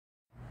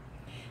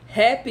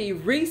Happy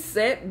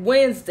Reset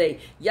Wednesday.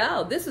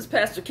 Y'all, this is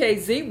Pastor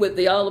KZ with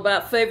the All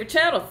About Favorite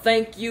channel.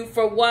 Thank you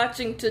for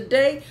watching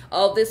today.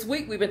 All this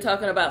week, we've been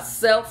talking about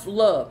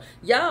self-love.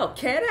 Y'all,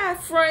 cat-eye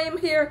frame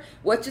here.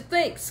 What you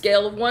think?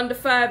 Scale of 1 to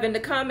 5 in the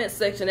comment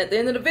section. At the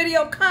end of the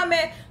video,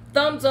 comment,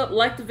 thumbs up,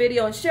 like the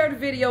video, and share the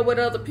video with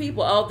other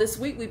people. All this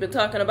week, we've been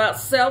talking about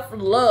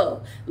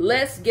self-love.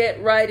 Let's get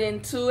right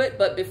into it.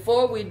 But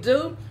before we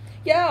do,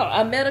 y'all,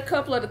 I met a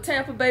couple of the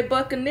Tampa Bay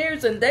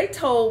Buccaneers, and they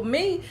told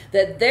me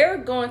that they're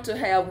going to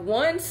have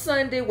one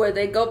Sunday where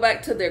they go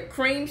back to their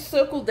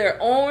creamsicle,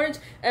 their orange,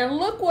 and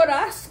look what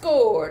I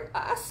scored.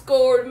 I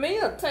scored me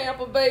a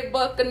Tampa Bay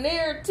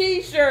Buccaneer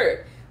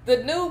t-shirt,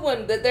 the new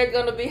one that they're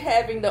going to be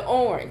having, the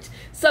orange.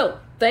 So,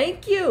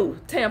 thank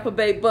you, Tampa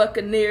Bay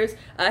Buccaneers.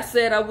 I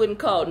said I wouldn't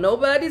call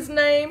nobody's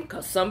name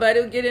because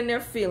somebody will get in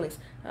their feelings.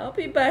 I'll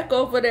be back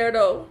over there,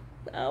 though.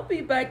 I'll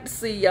be back to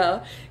see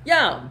y'all.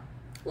 Y'all,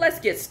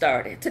 let's get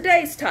started.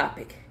 Today's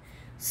topic: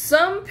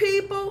 some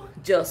people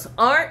just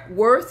aren't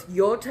worth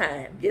your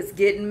time. It's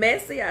getting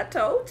messy. I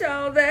told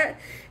y'all that.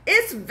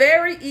 It's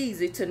very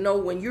easy to know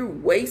when you're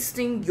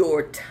wasting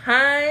your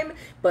time,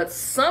 but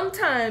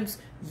sometimes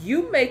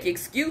you make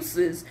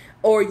excuses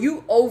or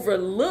you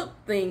overlook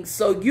things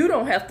so you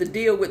don't have to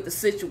deal with the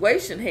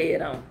situation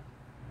head on.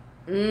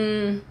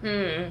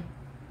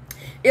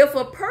 If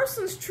a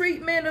person's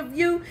treatment of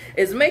you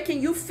is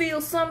making you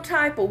feel some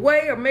type of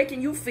way or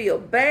making you feel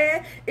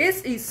bad,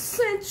 it's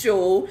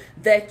essential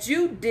that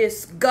you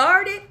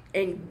discard it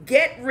and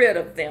get rid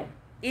of them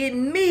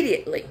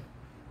immediately.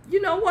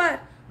 You know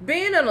what?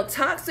 Being in a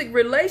toxic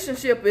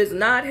relationship is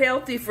not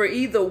healthy for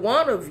either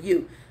one of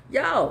you.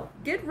 Y'all,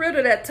 get rid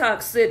of that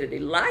toxicity.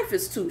 Life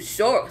is too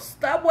short.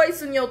 Stop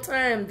wasting your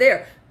time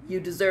there. You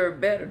deserve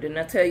better. Didn't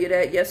I tell you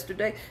that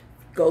yesterday?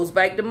 Goes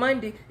back to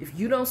Monday. If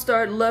you don't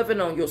start loving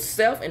on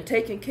yourself and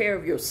taking care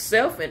of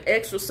yourself and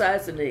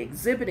exercising and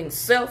exhibiting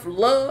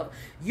self-love,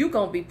 you're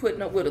going to be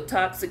putting up with a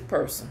toxic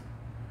person.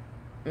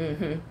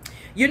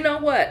 You know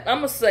what? I'm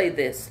going to say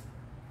this.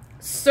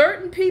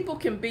 Certain people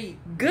can be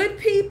good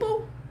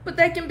people, but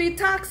they can be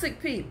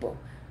toxic people.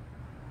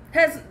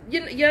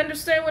 You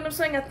understand what I'm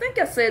saying? I think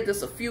I said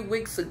this a few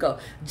weeks ago.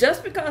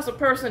 Just because a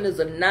person is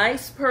a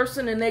nice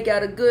person and they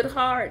got a good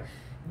heart,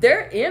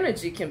 their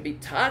energy can be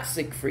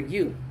toxic for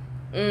you.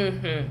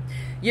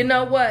 You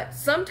know what?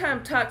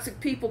 Sometimes toxic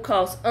people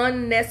cause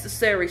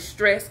unnecessary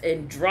stress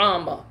and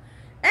drama.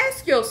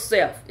 Ask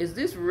yourself, is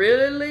this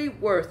really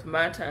worth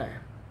my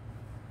time?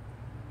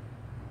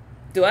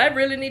 Do I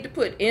really need to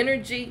put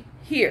energy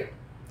here?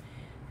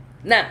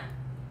 Now,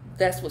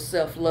 that's what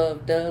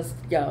self-love does,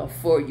 y'all,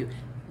 for you.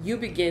 You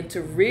begin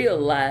to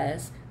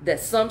realize that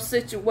some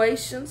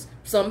situations,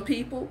 some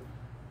people,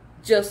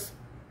 just,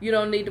 you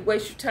don't need to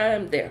waste your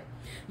time there.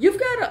 You've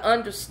got to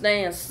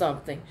understand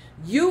something.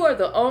 You are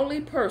the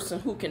only person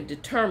who can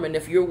determine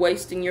if you're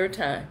wasting your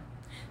time.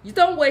 You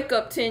don't wake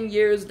up 10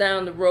 years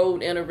down the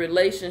road in a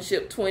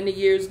relationship, 20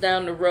 years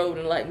down the road,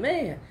 and like,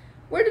 man,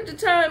 where did the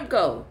time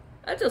go?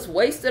 I just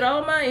wasted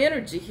all my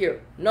energy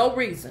here. No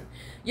reason.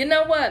 You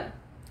know what?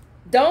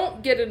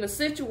 Don't get in a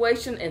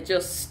situation and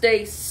just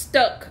stay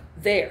stuck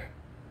there.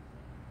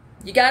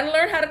 You got to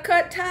learn how to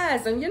cut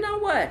ties. And you know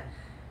what?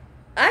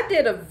 I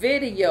did a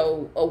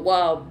video a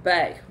while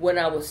back when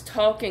I was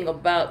talking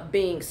about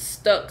being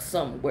stuck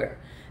somewhere.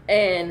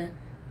 And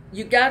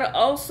you got to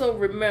also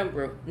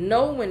remember,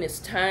 know when it's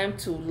time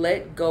to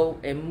let go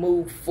and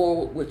move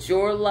forward with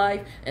your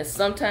life. And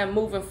sometimes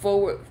moving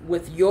forward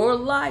with your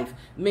life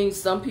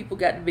means some people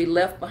got to be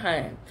left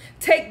behind.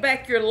 Take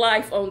back your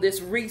life on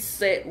this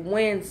Reset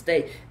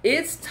Wednesday.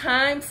 It's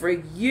time for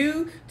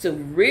you to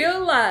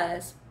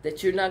realize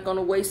that you're not going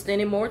to waste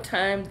any more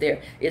time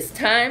there. It's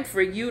time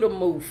for you to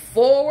move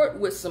forward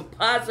with some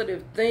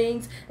positive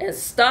things and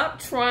stop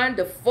trying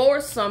to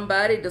force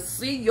somebody to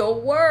see your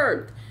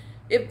worth.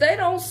 If they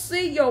don't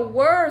see your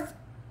worth,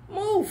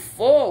 move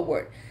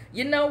forward.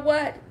 You know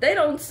what? They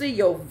don't see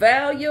your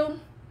value.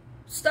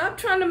 Stop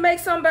trying to make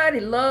somebody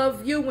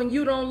love you when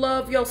you don't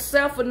love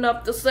yourself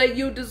enough to say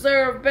you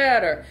deserve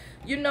better.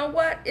 You know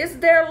what? It's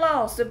their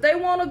loss. If they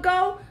want to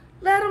go,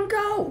 let them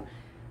go.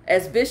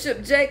 As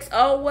Bishop Jakes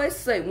always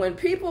say, when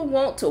people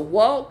want to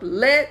walk,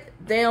 let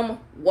them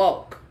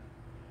walk.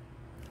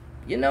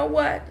 You know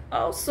what?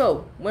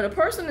 Also, when a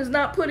person is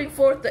not putting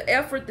forth the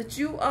effort that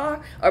you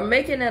are, or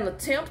making an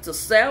attempt to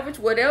salvage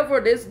whatever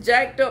this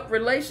jacked up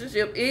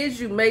relationship is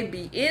you may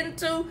be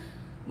into,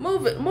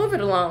 move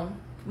it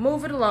along.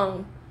 Move it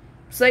along.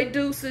 Say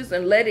deuces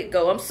and let it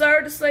go. I'm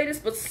sorry to say this,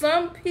 but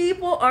some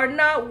people are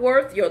not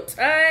worth your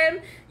time.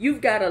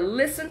 You've got to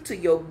listen to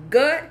your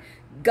gut.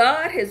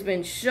 God has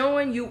been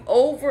showing you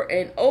over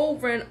and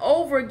over and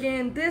over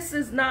again, this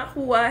is not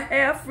who I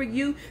have for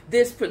you.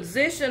 This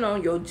position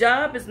on your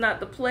job is not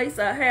the place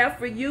I have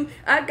for you.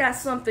 I got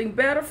something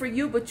better for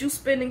you, but you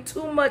spending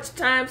too much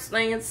time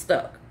staying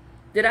stuck.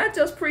 Did I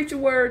just preach a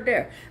word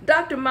there?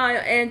 Dr.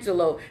 Maya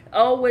Angelou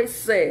always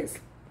says,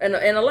 and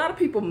a lot of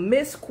people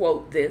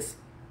misquote this.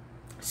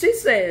 She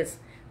says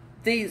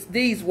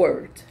these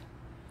words: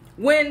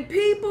 when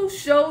people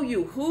show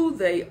you who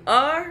they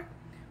are,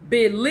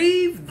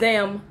 Believe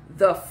them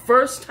the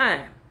first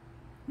time.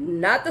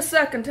 Not the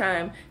second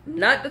time,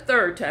 not the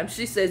third time.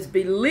 She says,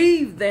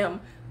 believe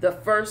them the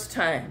first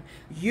time.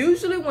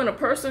 Usually when a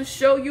person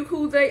show you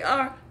who they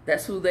are,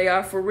 that's who they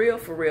are for real,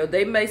 for real.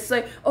 They may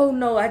say, oh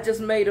no, I just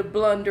made a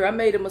blunder. I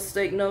made a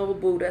mistake. No,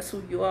 boo, that's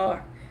who you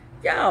are.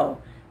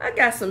 Y'all, I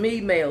got some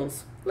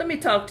emails. Let me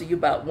talk to you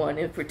about one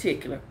in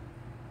particular.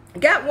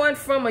 Got one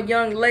from a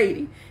young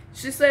lady.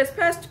 She says,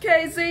 Pastor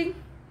KZ,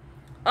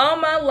 all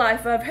my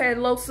life I've had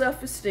low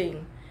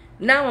self-esteem.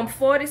 Now I'm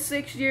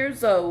 46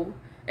 years old.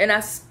 And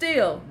I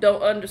still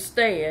don't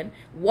understand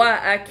why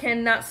I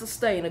cannot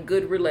sustain a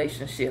good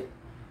relationship.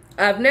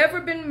 I've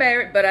never been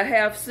married, but I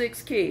have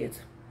 6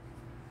 kids.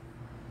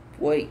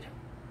 Wait,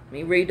 let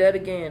me read that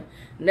again.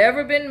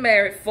 Never been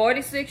married,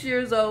 46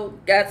 years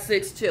old, got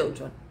 6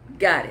 children.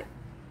 Got it.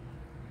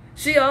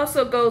 She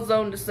also goes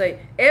on to say,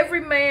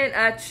 every man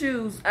I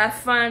choose, I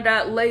find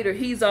out later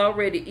he's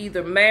already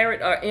either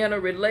married or in a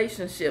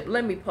relationship.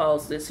 Let me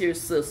pause this here,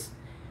 sis.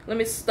 Let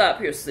me stop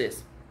here,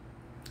 sis.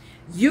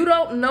 You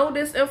don't know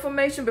this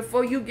information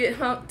before you get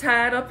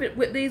tied up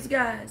with these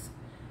guys.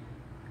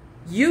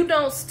 You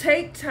don't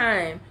take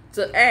time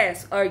to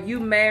ask, are you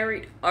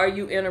married? Are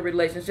you in a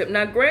relationship?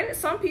 Now, granted,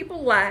 some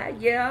people lie.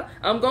 Yeah,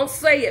 I'm going to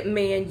say it,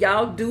 men.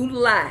 Y'all do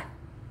lie.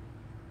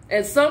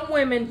 And some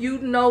women, you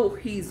know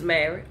he's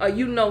married or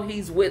you know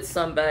he's with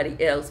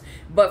somebody else.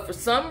 But for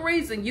some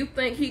reason, you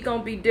think he going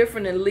to be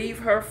different and leave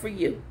her for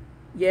you.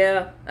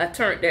 Yeah, I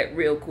turned that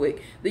real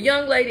quick. The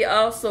young lady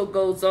also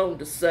goes on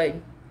to say,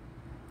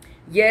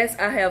 yes,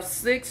 I have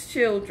 6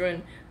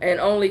 children, and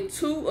only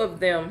 2 of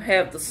them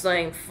have the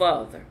same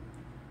father.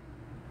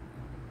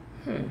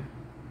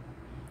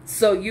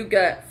 So you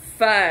got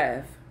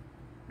 5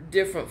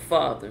 different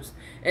fathers.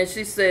 And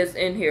she says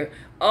in here,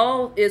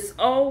 it's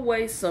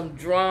always some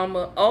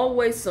drama,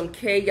 always some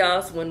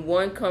chaos when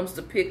one comes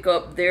to pick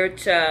up their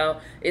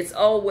child. It's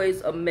always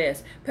a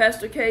mess.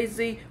 Pastor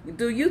KZ,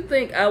 do you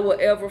think I will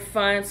ever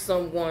find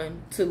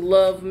someone to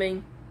love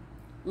me?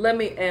 Let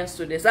me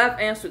answer this. I've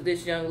answered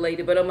this young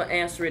lady, but I'm going to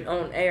answer it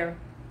on air.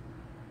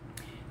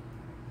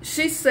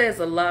 She says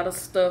a lot of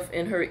stuff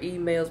in her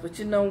emails, but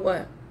you know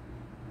what?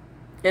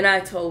 And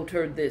I told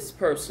her this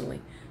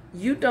personally.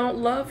 You don't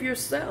love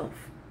yourself.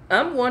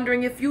 I'm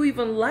wondering if you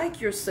even like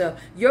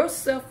yourself. Your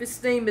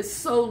self-esteem is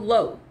so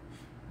low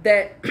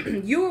that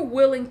you're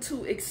willing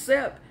to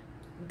accept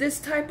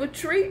this type of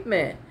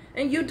treatment.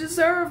 And you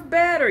deserve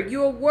better.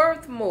 You're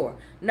worth more.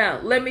 Now,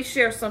 let me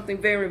share something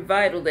very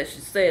vital that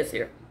she says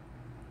here.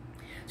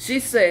 She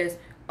says,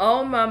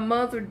 all my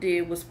mother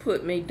did was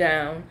put me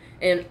down,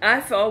 and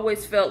I've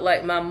always felt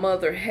like my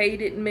mother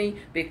hated me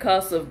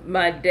because of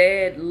my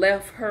dad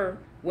left her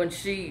when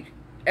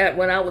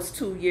I was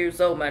 2 years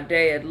old. My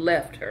dad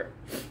left her,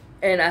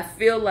 and I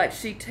feel like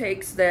she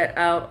takes that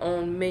out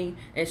on me,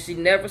 and she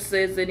never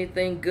says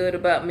anything good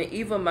about me.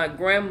 Even my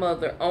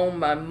grandmother on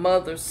my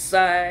mother's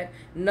side,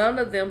 none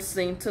of them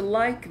seem to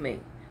like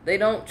me. They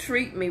don't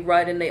treat me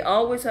right, and they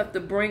always have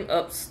to bring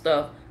up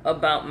stuff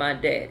about my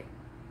daddy.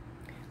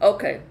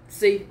 Okay,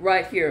 see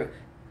right here,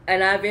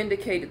 and I've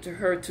indicated to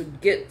her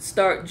to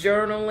start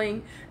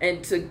journaling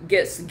and to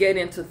get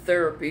into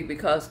therapy,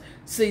 because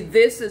see,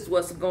 this is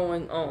what's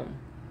going on.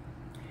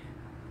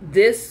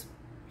 This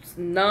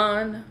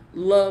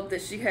non-love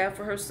that she had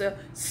for herself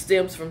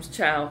stems from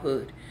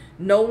childhood.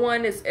 No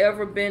one has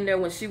ever been there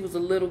when she was a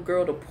little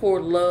girl to pour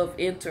love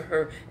into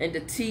her and to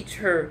teach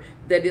her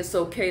that it's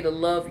okay to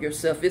love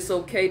yourself. It's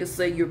okay to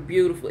say you're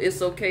beautiful. It's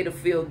okay to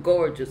feel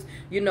gorgeous.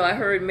 You know, I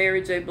heard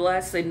Mary J.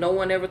 Blige say no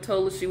one ever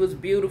told her she was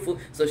beautiful.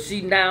 So she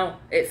now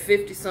at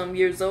 50-some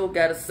years old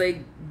got to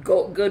say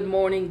good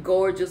morning,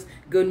 gorgeous,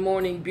 good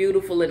morning,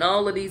 beautiful, and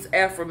all of these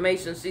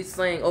affirmations she's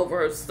saying over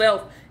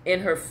herself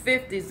in her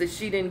 50s that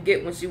she didn't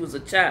get when she was a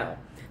child.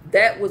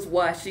 That was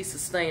why she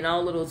sustained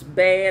all of those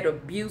bad,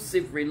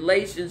 abusive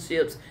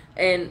relationships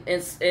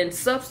and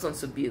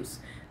substance abuse.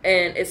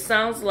 And it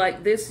sounds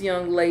like this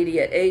young lady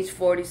at age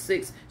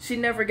 46, she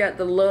never got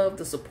the love,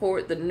 the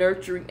support, the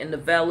nurturing, and the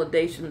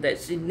validation that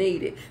she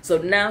needed. So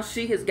now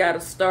she has got to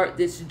start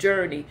this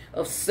journey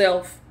of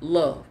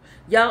self-love.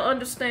 Y'all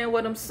understand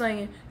what I'm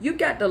saying? You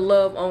got to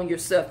love on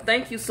yourself.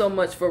 Thank you so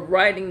much for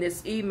writing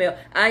this email.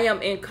 I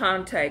am in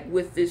contact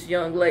with this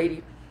young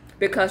lady,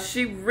 because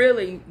she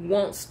really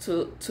wants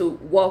to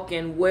walk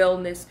in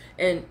wellness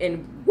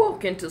and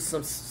walk into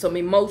some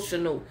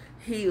emotional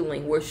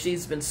healing where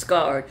she's been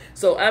scarred.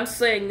 So I'm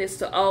saying this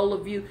to all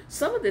of you.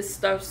 Some of this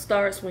stuff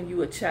starts when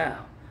you're a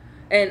child.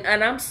 And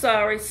I'm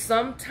sorry,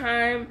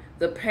 sometimes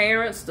the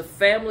parents, the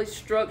family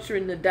structure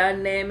and the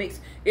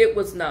dynamics, it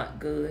was not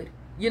good.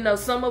 You know,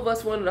 some of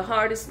us, one of the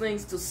hardest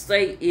things to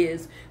say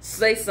is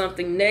say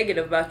something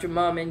negative about your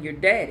mom and your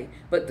daddy.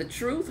 But the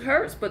truth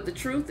hurts, but the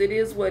truth, it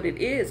is what it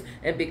is.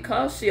 And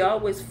because she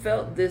always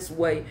felt this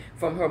way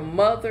from her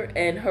mother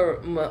and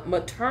her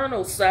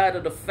maternal side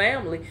of the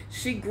family,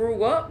 she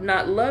grew up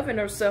not loving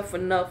herself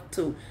enough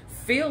to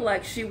feel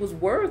like she was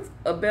worth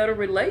a better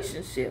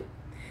relationship.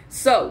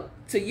 So,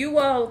 to you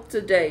all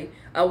today,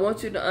 I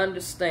want you to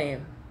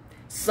understand,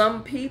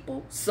 Some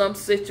people, some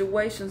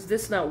situations,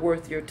 this not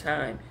worth your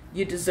time.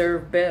 You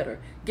deserve better.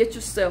 Get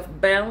yourself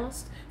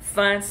balanced.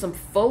 Find some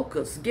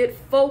focus. Get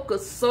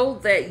focused so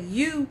that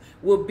you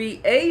will be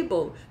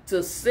able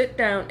to sit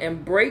down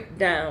and break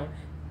down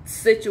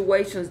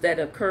situations that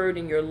occurred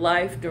in your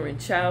life during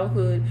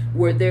childhood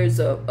where there's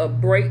a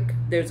break,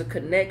 there's a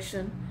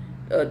connection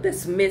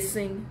that's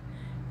missing,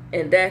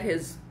 and that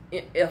has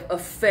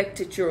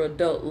affected your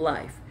adult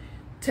life.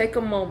 Take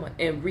a moment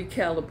and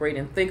recalibrate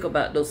and think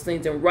about those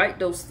things and write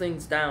those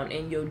things down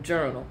in your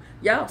journal.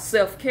 Y'all,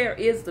 self-care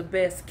is the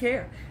best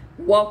care.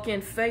 Walk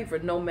in favor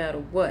no matter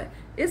what.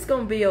 It's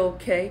going to be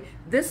okay.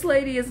 This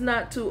lady is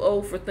not too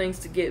old for things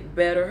to get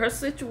better. Her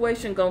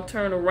situation going to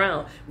turn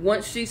around.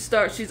 Once she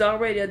starts, she's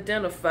already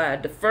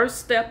identified. The first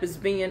step is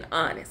being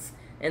honest.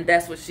 And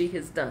that's what she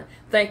has done.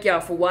 Thank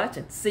y'all for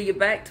watching. See you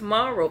back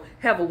tomorrow.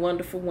 Have a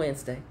wonderful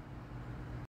Wednesday.